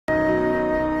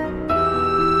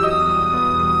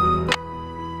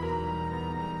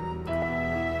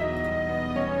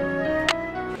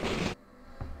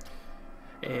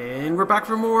back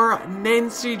for more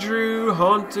Nancy Drew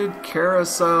Haunted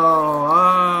Carousel.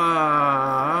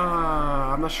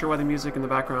 I'm not sure why the music in the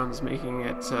background is making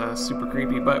it super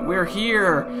creepy, but we're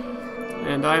here,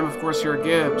 and I'm of course your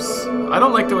Gibbs. I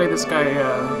don't like the way this guy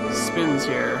spins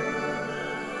here.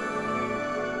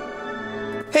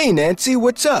 Hey Nancy,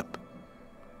 what's up?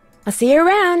 I'll see you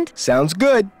around. Sounds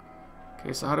good.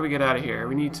 Okay, so how do we get out of here?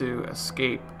 We need to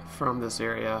escape from this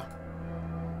area.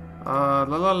 La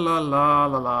la la la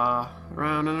la la.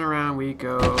 Round and around we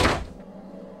go.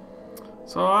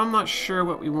 So I'm not sure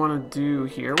what we want to do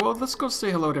here. Well, let's go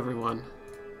say hello to everyone.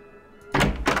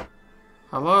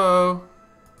 Hello?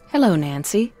 Hello,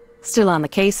 Nancy. Still on the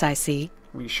case, I see.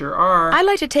 We sure are. I'd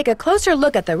like to take a closer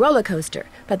look at the roller coaster,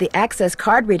 but the access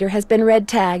card reader has been red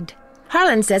tagged.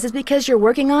 Harlan says it's because you're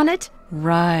working on it?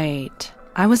 Right.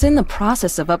 I was in the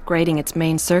process of upgrading its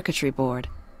main circuitry board.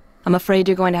 I'm afraid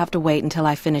you're going to have to wait until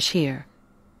I finish here.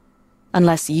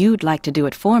 Unless you'd like to do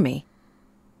it for me.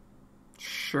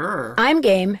 Sure. I'm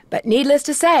game, but needless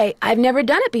to say, I've never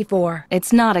done it before.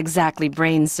 It's not exactly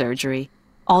brain surgery.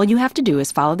 All you have to do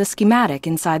is follow the schematic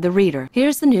inside the reader.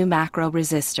 Here's the new macro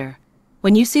resistor.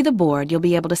 When you see the board, you'll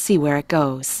be able to see where it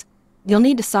goes. You'll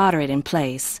need to solder it in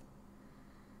place.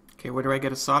 Okay, where do I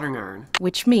get a soldering iron?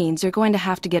 Which means you're going to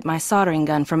have to get my soldering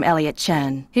gun from Elliot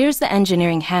Chen. Here's the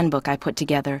engineering handbook I put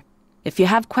together. If you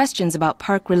have questions about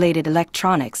park-related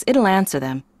electronics, it'll answer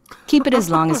them. Keep it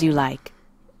as long as you like.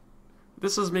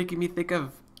 This is making me think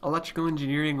of Electrical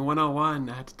Engineering 101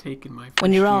 I had to take in my first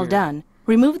When you're all year. done,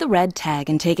 remove the red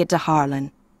tag and take it to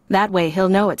Harlan. That way he'll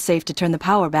know it's safe to turn the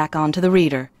power back on to the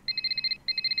reader.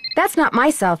 That's not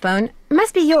my cell phone. It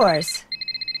must be yours.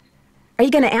 Are you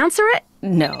going to answer it?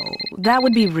 No, that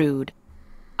would be rude.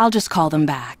 I'll just call them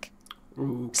back.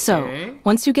 Okay. So,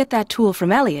 once you get that tool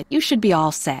from Elliot, you should be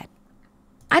all set.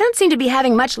 I don't seem to be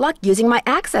having much luck using my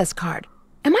access card.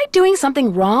 Am I doing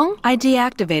something wrong? I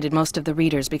deactivated most of the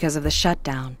readers because of the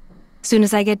shutdown. Soon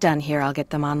as I get done here, I'll get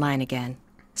them online again.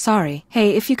 Sorry.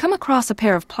 Hey, if you come across a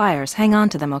pair of pliers, hang on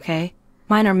to them, okay?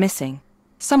 Mine are missing.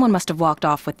 Someone must have walked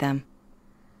off with them.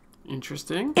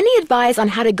 Interesting. Any advice on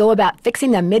how to go about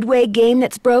fixing the Midway game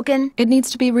that's broken? It needs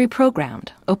to be reprogrammed.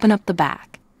 Open up the back.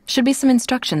 Should be some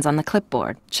instructions on the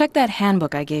clipboard. Check that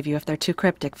handbook I gave you if they're too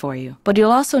cryptic for you. But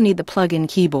you'll also need the plug-in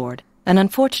keyboard. And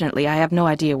unfortunately, I have no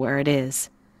idea where it is.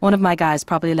 One of my guys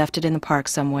probably left it in the park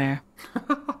somewhere.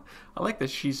 I like that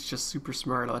she's just super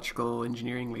smart electrical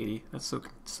engineering lady. That's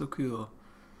so cool.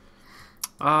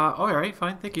 Alright,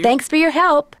 fine, thank you. Thanks for your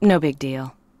help. No big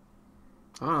deal.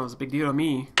 Oh, it was a big deal to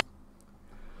me.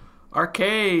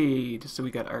 Arcade! So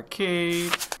we got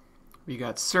arcade. We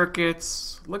got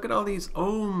circuits. Look at all these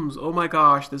ohms. Oh my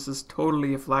gosh, this is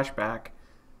totally a flashback.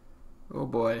 Oh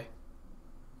boy.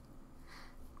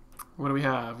 What do we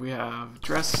have? We have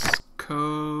dress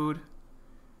code.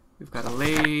 We've got a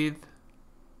lathe.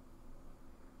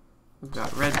 We've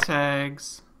got red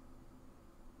tags.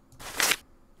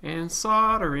 And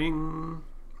soldering.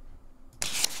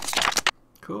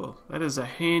 Cool. That is a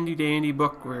handy dandy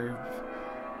book we've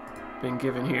been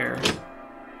given here.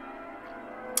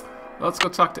 Let's go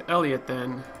talk to Elliot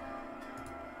then.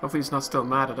 Hopefully he's not still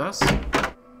mad at us.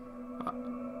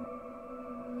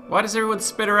 Why does everyone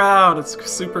spit around? It's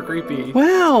super creepy.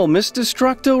 Well, Miss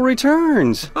Destructo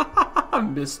returns.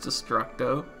 Miss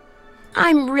Destructo.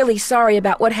 I'm really sorry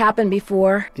about what happened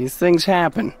before. These things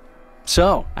happen.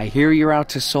 So, I hear you're out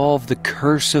to solve the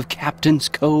curse of Captain's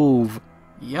Cove.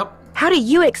 Yep. How do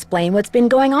you explain what's been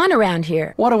going on around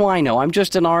here? What do I know? I'm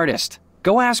just an artist.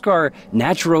 Go ask our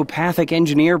naturopathic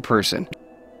engineer person.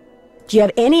 Do you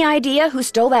have any idea who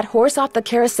stole that horse off the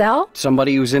carousel?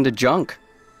 Somebody who's into junk.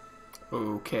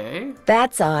 Okay.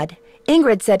 That's odd.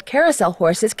 Ingrid said carousel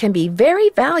horses can be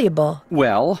very valuable.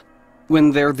 Well,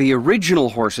 when they're the original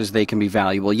horses, they can be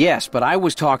valuable, yes, but I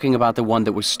was talking about the one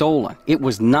that was stolen. It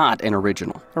was not an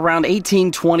original. Around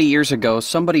 20 years ago,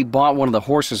 somebody bought one of the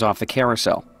horses off the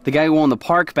carousel. The guy who owned the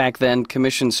park back then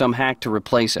commissioned some hack to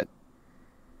replace it.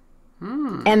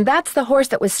 And that's the horse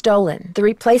that was stolen, the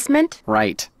replacement?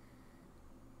 Right.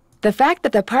 The fact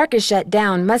that the park is shut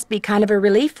down must be kind of a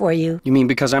relief for you. You mean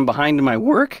because I'm behind in my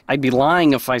work? I'd be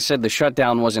lying if I said the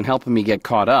shutdown wasn't helping me get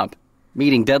caught up.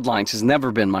 Meeting deadlines has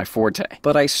never been my forte.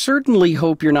 But I certainly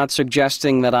hope you're not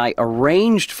suggesting that I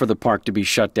arranged for the park to be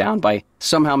shut down by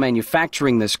somehow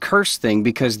manufacturing this curse thing,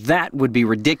 because that would be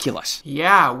ridiculous.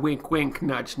 Yeah, wink wink,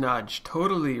 nudge nudge.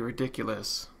 Totally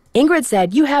ridiculous. Ingrid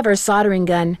said you have her soldering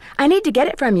gun. I need to get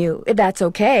it from you, if that's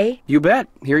okay. You bet.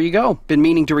 Here you go. Been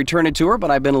meaning to return it to her, but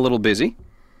I've been a little busy.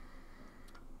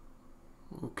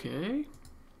 Okay.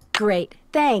 Great,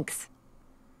 thanks.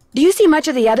 Do you see much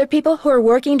of the other people who are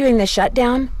working during the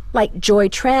shutdown? Like Joy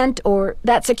Trent or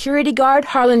that security guard,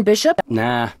 Harlan Bishop?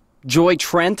 Nah. Joy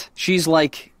Trent? She's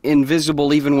like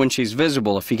invisible even when she's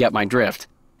visible, if you get my drift.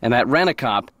 And that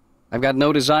rent-a-cop, I've got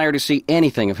no desire to see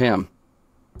anything of him.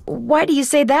 Why do you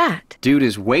say that? Dude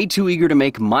is way too eager to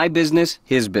make my business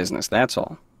his business, that's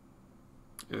all.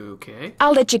 Okay.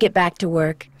 I'll let you get back to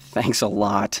work. Thanks a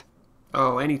lot.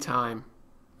 Oh, anytime.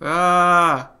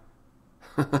 Ah!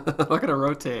 Look at her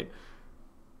rotate.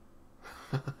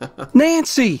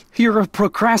 Nancy! You're a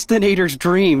procrastinator's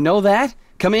dream, know that?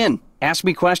 Come in. Ask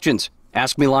me questions.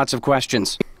 Ask me lots of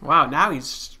questions. Wow, now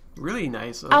he's really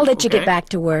nice. I'll let you get back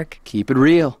to work. Keep it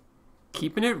real.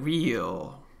 Keeping it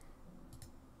real.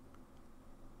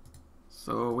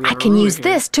 So we have I can use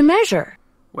this to measure.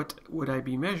 What would I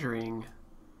be measuring?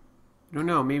 I don't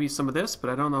know, maybe some of this, but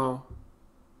I don't know.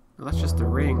 No, that's just the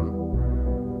ring.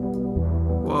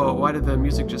 Whoa, why did the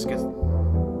music just get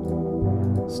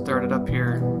started up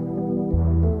here?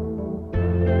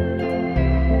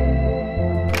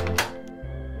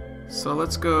 So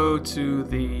let's go to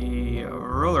the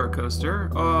roller coaster.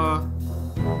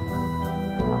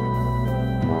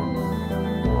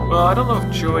 Well, I don't know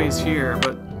if Joy's here,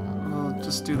 but we'll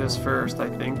just do this first, I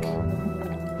think.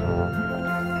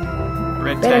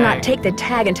 Red Better tag. not take the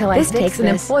tag until I fix this. This takes an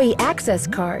employee access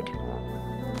card.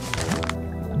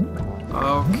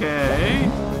 Okay.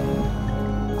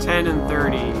 10 and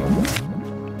 30.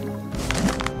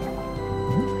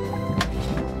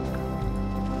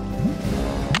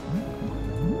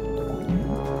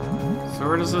 So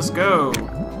where does this go?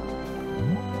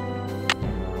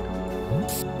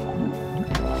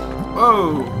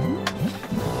 Whoa!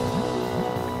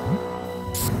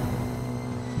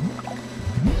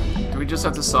 Do we just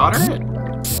have to solder it?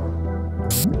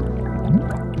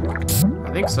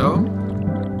 I think so.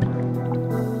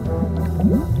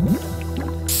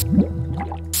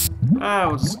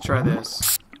 We'll just try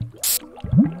this.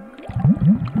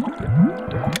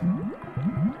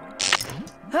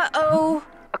 Uh-oh.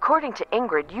 According to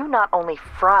Ingrid, you not only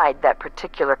fried that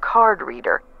particular card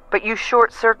reader, but you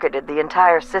short-circuited the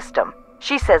entire system.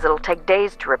 She says it'll take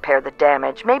days to repair the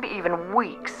damage, maybe even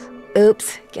weeks.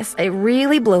 Oops, guess I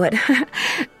really blew it,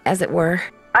 as it were.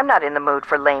 I'm not in the mood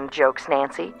for lame jokes,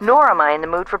 Nancy, nor am I in the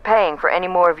mood for paying for any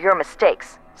more of your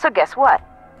mistakes. So guess what?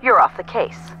 You're off the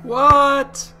case.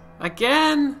 What?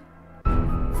 Again?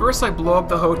 First I blow up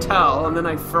the hotel, and then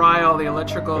I fry all the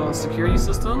electrical security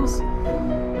systems?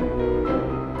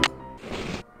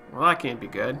 Well, that can't be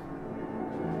good.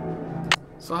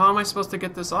 So how am I supposed to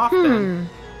get this off then?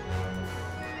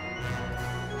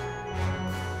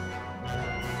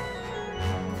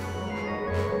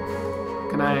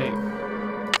 Can I...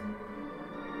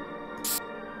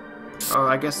 Oh,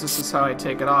 I guess this is how I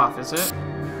take it off, is it?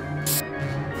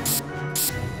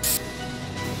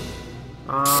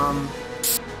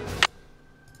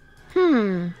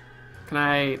 Can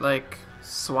I, like,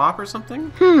 swap or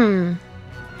something? I'm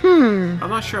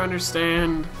not sure I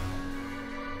understand.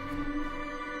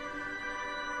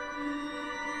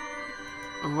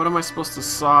 What am I supposed to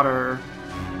solder?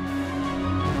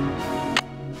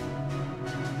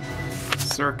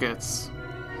 Circuits.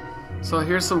 So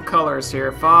here's some colors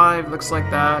here. 5 looks like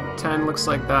that, 10 looks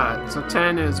like that. So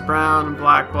 10 is brown and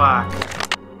black, black.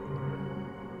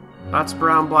 That's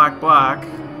brown, black, black.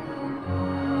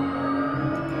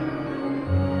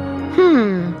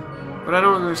 But I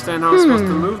don't understand how I'm supposed to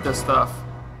move this stuff.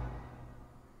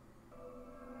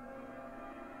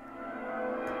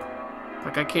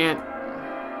 Like I can't...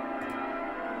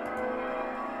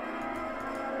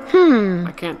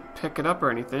 I can't pick it up or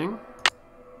anything.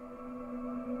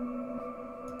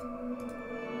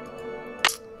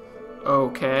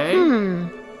 Okay.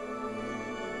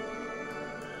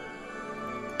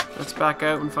 Let's back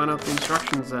out and find out the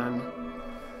instructions then.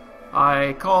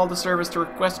 I called the service to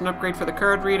request an upgrade for the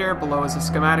card reader. Below is a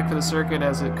schematic for the circuit.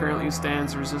 As it currently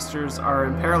stands, the resistors are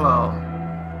in parallel.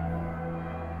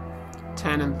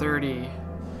 10 and 30.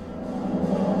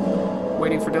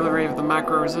 Waiting for delivery of the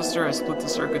macro resistor. I split the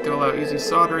circuit to allow easy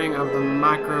soldering of the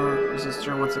macro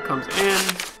resistor once it comes in.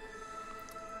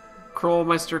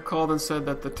 Krollmeister called and said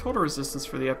that the total resistance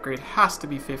for the upgrade has to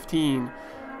be 15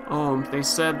 ohms. They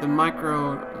said the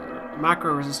macro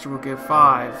resistor will give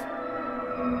 5.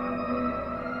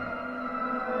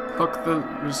 Hook the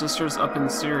resistors up in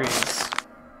series.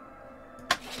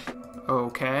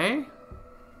 Okay.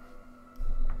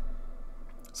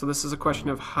 So this is a question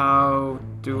of how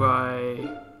do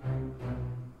I...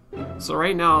 So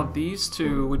right now these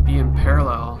two would be in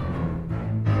parallel.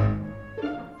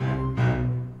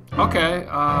 Okay,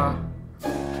 I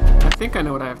think I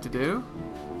know what I have to do.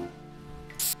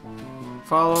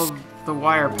 Follow the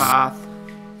wire path.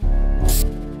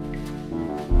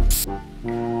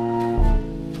 I'm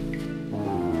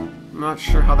not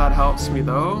sure how that helps me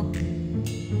though.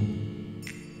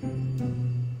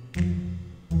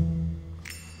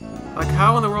 Like,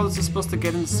 how in the world is this supposed to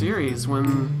get in the series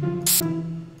when...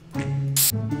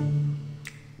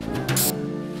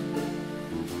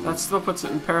 That still puts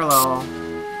it in parallel.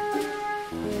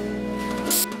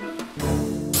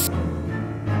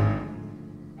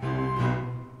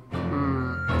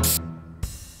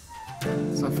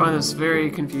 So I find this very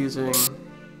confusing.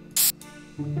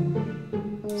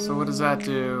 So what does that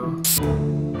do?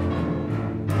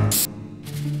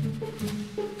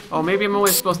 Oh, maybe I'm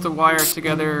only supposed to wire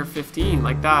together 15,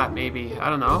 like that, maybe. I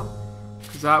don't know.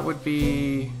 Because that would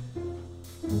be...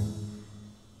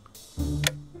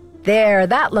 There,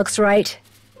 that looks right.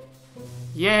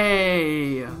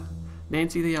 Yay!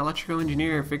 Nancy the electrical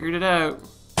engineer figured it out.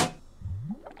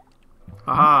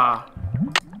 Aha!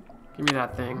 Give me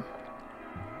that thing.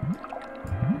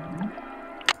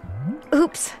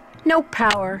 Oops, no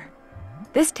power.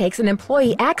 This takes an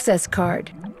employee access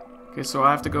card. Okay, so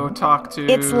I have to go talk to...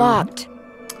 It's locked.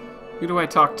 Who do I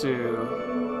talk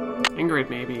to? Ingrid,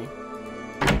 maybe.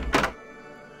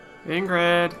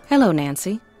 Ingrid! Hello,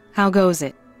 Nancy. How goes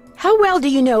it? How well do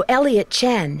you know Elliot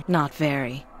Chen? Not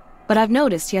very. But I've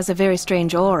noticed he has a very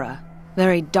strange aura.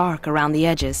 Very dark around the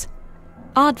edges.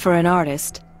 Odd for an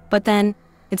artist, but then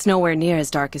it's nowhere near as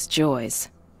dark as Joy's.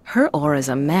 Her aura's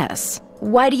a mess.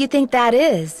 Why do you think that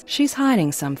is? She's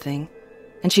hiding something.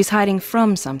 And she's hiding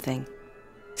from something.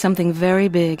 Something very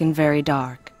big and very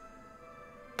dark.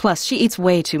 Plus, she eats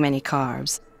way too many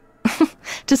carbs.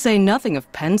 To say nothing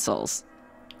of pencils.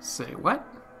 Say what?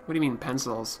 What do you mean,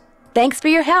 pencils? Thanks for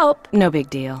your help. No big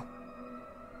deal.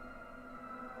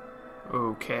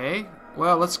 Okay.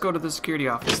 Well, let's go to the security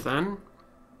office then.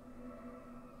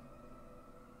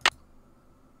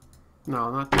 No,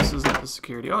 not this isn't the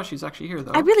security. Oh, she's actually here,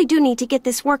 though. I really do need to get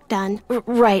this work done.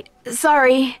 Right.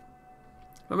 Sorry.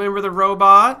 Remember the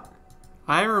robot?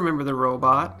 I remember the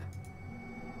robot.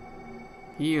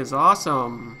 He is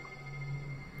awesome.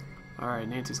 Alright,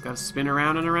 Nancy's got to spin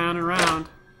around and around and around.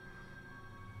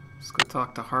 Let's go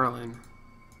talk to Harlan.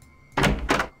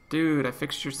 Dude, I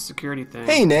fixed your security thing.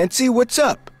 Hey, Nancy, what's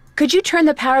up? Could you turn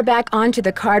the power back on to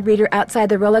the card reader outside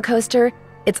the roller coaster?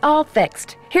 It's all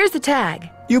fixed. Here's the tag.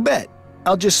 You bet.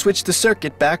 I'll just switch the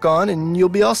circuit back on and you'll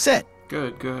be all set.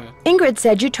 Good, good. Ingrid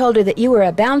said you told her that you were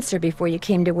a bouncer before you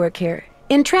came to work here.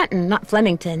 In Trenton, not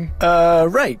Flemington.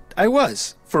 Right. I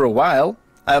was. For a while.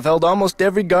 I've held almost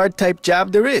every guard-type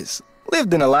job there is.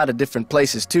 Lived in a lot of different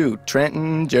places, too.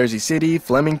 Trenton, Jersey City,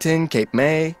 Flemington, Cape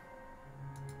May.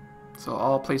 So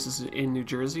all places in New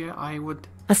Jersey, I would...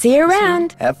 I'll see you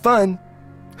around. Have fun.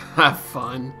 Have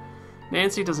fun.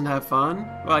 Nancy doesn't have fun.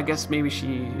 Well, I guess maybe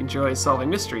she enjoys solving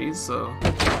mysteries, so...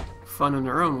 Fun in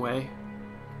her own way.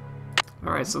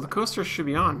 Alright, so the coaster should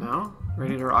be on now.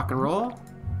 Ready to rock and roll?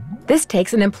 This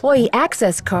takes an employee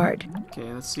access card.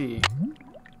 Okay, let's see.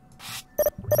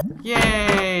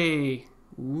 Yay!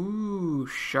 Ooh,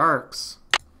 sharks.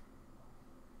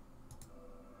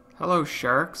 Hello,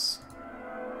 sharks.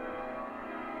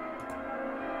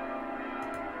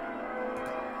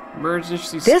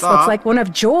 Emergency stop. This looks like one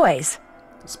of Joy's.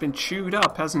 It's been chewed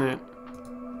up, hasn't it?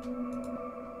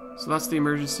 So that's the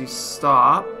emergency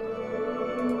stop.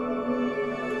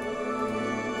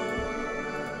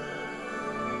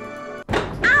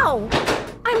 Ow!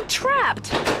 I'm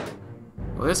trapped.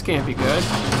 Well, this can't be good.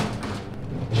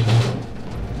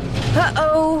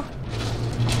 Uh-oh.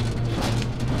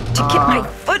 To get my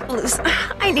foot loose,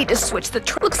 I need to switch the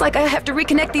looks like I have to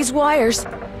reconnect these wires.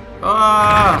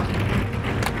 Ah!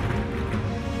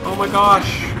 Oh my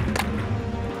gosh.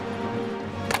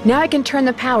 Now I can turn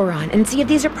the power on and see if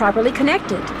these are properly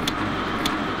connected.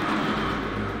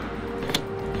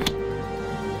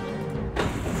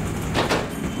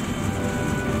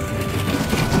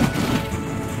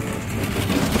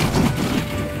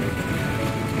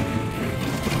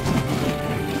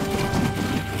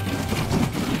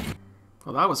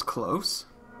 Well, that was close.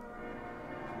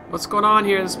 What's going on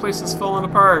here? This place is falling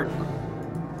apart.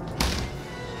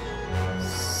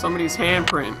 Somebody's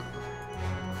handprint.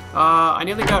 I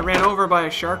nearly got ran over by a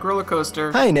shark roller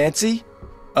coaster. Hi, Nancy.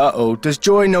 Uh-oh, does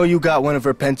Joy know you got one of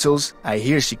her pencils? I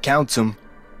hear she counts them.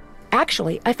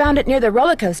 Actually, I found it near the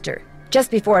roller coaster,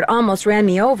 just before it almost ran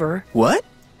me over. What?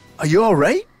 Are you all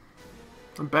right?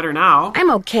 I'm better now. I'm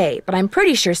okay, but I'm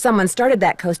pretty sure someone started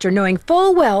that coaster knowing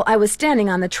full well I was standing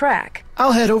on the track.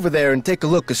 I'll head over there and take a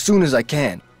look as soon as I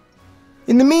can.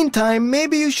 In the meantime,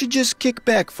 maybe you should just kick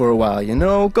back for a while, you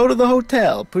know? Go to the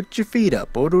hotel, put your feet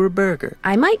up, order a burger.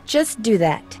 I might just do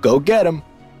that. Go get 'em.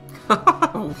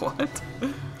 What?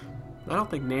 I don't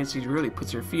think Nancy really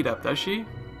puts her feet up, does she?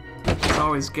 She's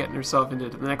always getting herself into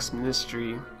the next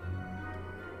mystery.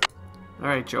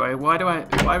 Alright, Joy, why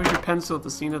was your pencil at the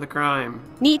scene of the crime?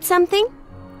 Need something?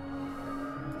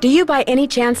 Do you by any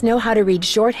chance know how to read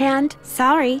shorthand?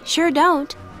 Sorry, sure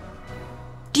don't.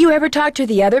 Do you ever talk to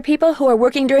the other people who are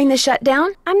working during the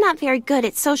shutdown? I'm not very good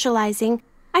at socializing.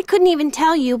 I couldn't even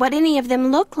tell you what any of them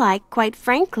look like, quite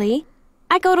frankly.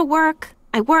 I go to work,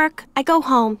 I go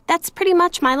home. That's pretty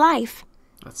much my life.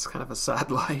 That's kind of a sad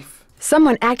life.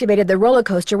 Someone activated the roller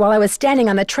coaster while I was standing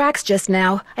on the tracks just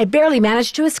now. I barely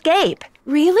managed to escape.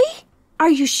 Really?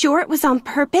 Are you sure it was on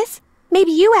purpose?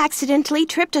 Maybe you accidentally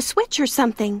tripped a switch or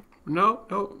something. No,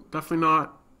 definitely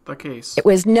not the case. It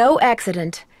was no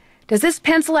accident. Does this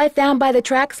pencil I found by the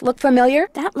tracks look familiar?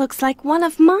 That looks like one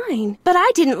of mine. But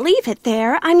I didn't leave it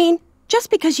there. I mean, just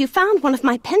because you found one of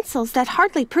my pencils, that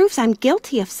hardly proves I'm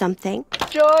guilty of something.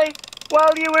 Joy,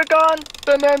 while you were gone,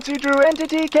 the Nancy Drew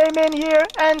entity came in here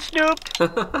and snooped.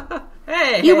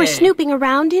 Hey! You were snooping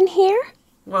around in here?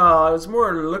 Well, I was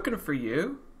more looking for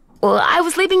you. Well, I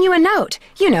was leaving you a note.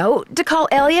 You know, to call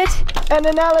Elliot. An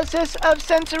analysis of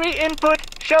sensory input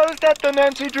shows that the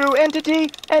Nancy Drew entity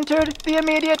entered the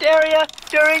immediate area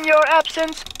during your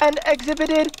absence and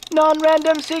exhibited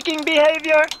non-random seeking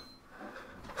behavior.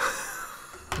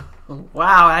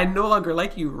 Wow, I no longer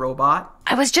like you, robot.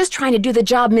 I was just trying to do the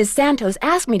job Ms. Santos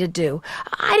asked me to do.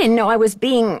 I didn't know I was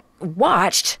being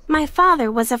watched. My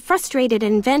father was a frustrated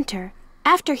inventor.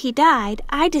 After he died,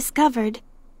 I discovered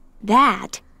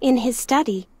that in his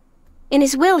study. In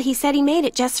his will, he said he made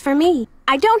it just for me.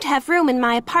 I don't have room in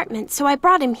my apartment, so I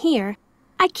brought him here.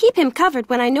 I keep him covered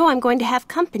when I know I'm going to have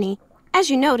company. As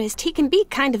you noticed, he can be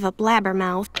kind of a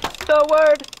blabbermouth. The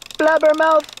word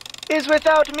blabbermouth is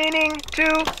without meaning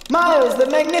to Miles the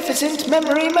Magnificent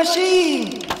Memory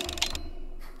Machine.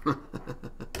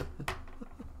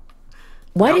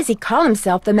 Why does he call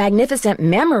himself the Magnificent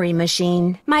Memory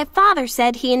Machine? My father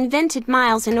said he invented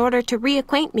Miles in order to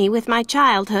reacquaint me with my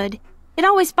childhood. It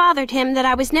always bothered him that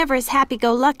I was never as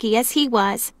happy-go-lucky as he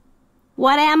was.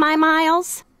 What am I,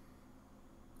 Miles?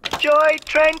 Joy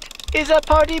Trent is a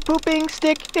party-pooping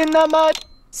stick in the mud.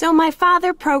 So my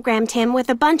father programmed him with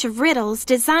a bunch of riddles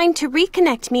designed to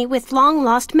reconnect me with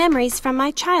long-lost memories from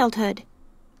my childhood.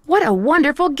 What a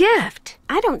wonderful gift!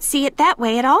 I don't see it that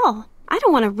way at all. I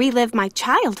don't want to relive my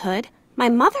childhood. My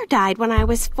mother died when I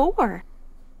was 4.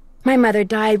 My mother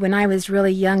died when I was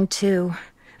really young, too.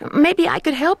 Maybe I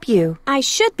could help you. I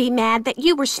should be mad that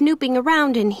you were snooping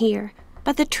around in here.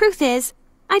 But the truth is,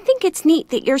 I think it's neat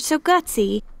that you're so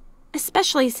gutsy.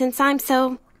 Especially since I'm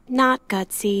so not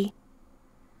gutsy.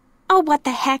 Oh, what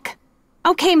the heck.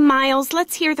 Okay, Miles,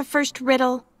 let's hear the first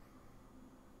riddle.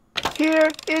 Here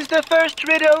is the first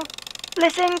riddle.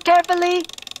 Listen carefully.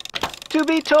 To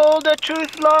be told a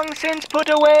truth long since put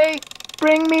away,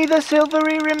 bring me the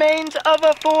silvery remains of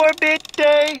a 4-bit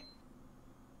day.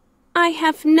 I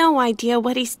have no idea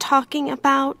what he's talking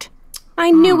about.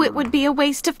 I knew it would be a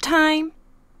waste of time.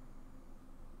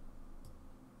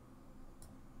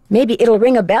 Maybe it'll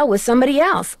ring a bell with somebody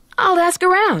else. I'll ask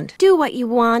around. Do what you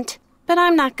want, but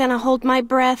I'm not gonna hold my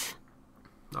breath.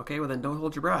 Okay, well then don't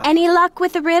hold your breath. Any luck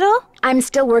with the riddle? I'm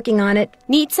still working on it.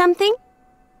 Need something?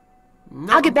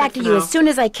 No, I'll get back good to for you now. as soon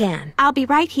as I can. I'll be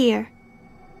right here.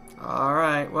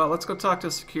 Alright, well let's go talk to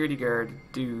a security guard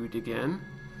dude again.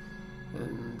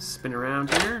 And spin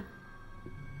around here.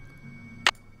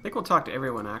 I think we'll talk to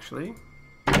everyone actually.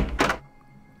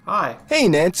 Hi. Hey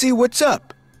Nancy, what's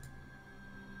up?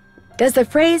 Does the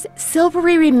phrase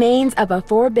silvery remains of a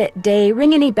 4-bit day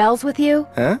ring any bells with you?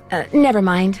 Huh? Never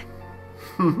mind.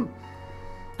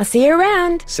 I'll see you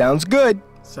around. Sounds good.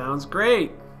 Sounds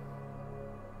great.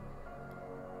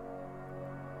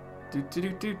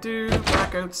 Do.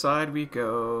 Back outside we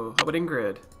go. How about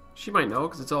Ingrid? She might know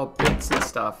because it's all bits and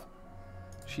stuff.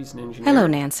 She's an engineer. Hello,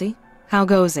 Nancy. How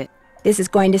goes it? This is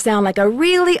going to sound like a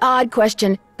really odd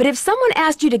question, but if someone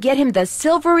asked you to get him the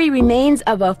silvery remains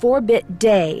of a 4-bit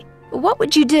day, what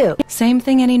would you do? Same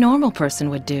thing any normal person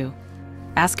would do.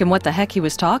 Ask him what the heck he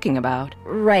was talking about.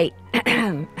 Right.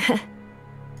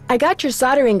 I got your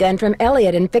soldering gun from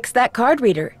Elliot and fixed that card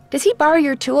reader. Does he borrow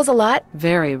your tools a lot?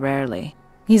 Very rarely.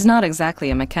 He's not exactly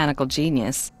a mechanical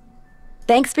genius.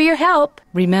 Thanks for your help.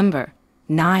 Remember,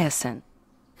 niacin.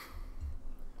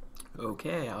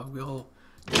 Okay, I will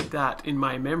put that in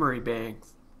my memory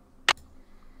banks.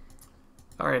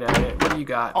 Alright, Elliot, what do you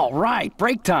got? All right,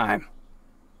 break time.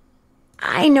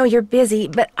 I know you're busy,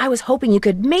 but I was hoping you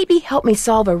could maybe help me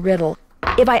solve a riddle.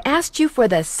 If I asked you for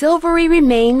the silvery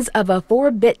remains of a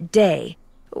 4-bit day,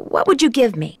 what would you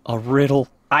give me? A riddle.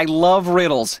 I love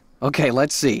riddles. Okay,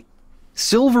 let's see.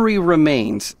 Silvery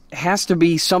remains has to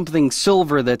be something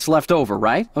silver that's left over,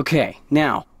 right? Okay,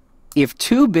 now, if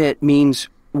 2-bit means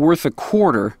worth a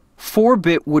quarter,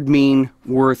 4-bit would mean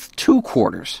worth 2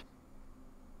 quarters.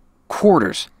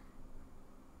 Quarters.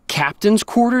 Captain's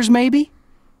quarters, maybe?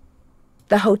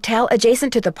 The hotel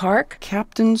adjacent to the park?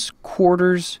 Captain's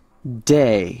quarters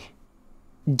day.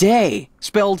 Day,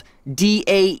 spelled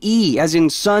D-A-E, as in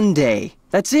Sunday.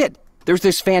 That's it. There's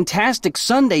this fantastic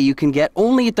sundae you can get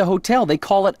only at the hotel. They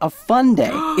call it a fun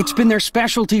day. It's been their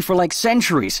specialty for like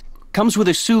centuries. Comes with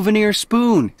a souvenir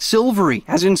spoon. Silvery,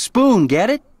 as in spoon, get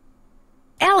it?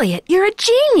 Elliot, you're a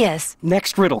genius!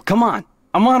 Next riddle, come on.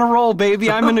 I'm on a roll, baby.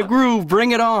 I'm in a groove.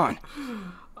 Bring it on.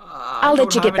 I'll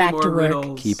let you get back to work.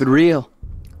 Riddles. Keep it real.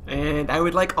 And I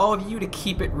would like all of you to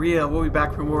keep it real. We'll be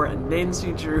back for more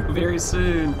Nancy Drew very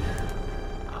soon.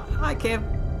 I can't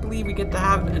believe we get to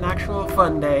have an actual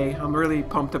fun day. I'm really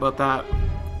pumped about that.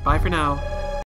 Bye for now.